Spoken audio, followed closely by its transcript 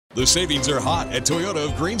The savings are hot at Toyota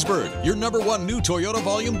of Greensburg, your #1 new Toyota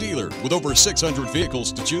volume dealer with over 600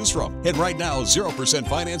 vehicles to choose from. And right now, 0%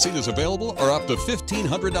 financing is available or up to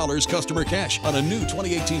 $1,500 customer cash on a new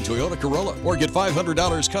 2018 Toyota Corolla. Or get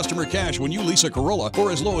 $500 customer cash when you lease a Corolla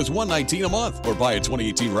for as low as $119 a month. Or buy a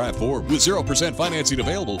 2018 RAV4 with 0% financing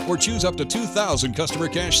available or choose up to $2,000 customer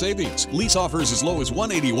cash savings. Lease offers as low as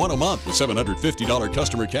 $181 a month with $750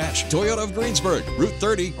 customer cash. Toyota of Greensburg, Route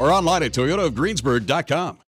 30, or online at toyotaofgreensburg.com.